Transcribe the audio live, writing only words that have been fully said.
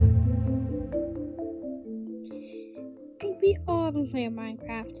We all have been playing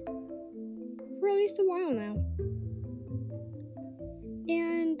Minecraft for at least a while now.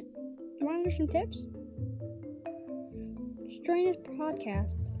 And you want to know some tips? Just join this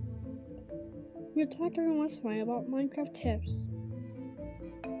podcast. We'll talk every once in a while about Minecraft tips.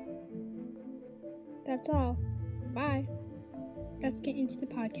 That's all. Bye. Let's get into the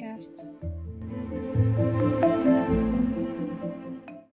podcast.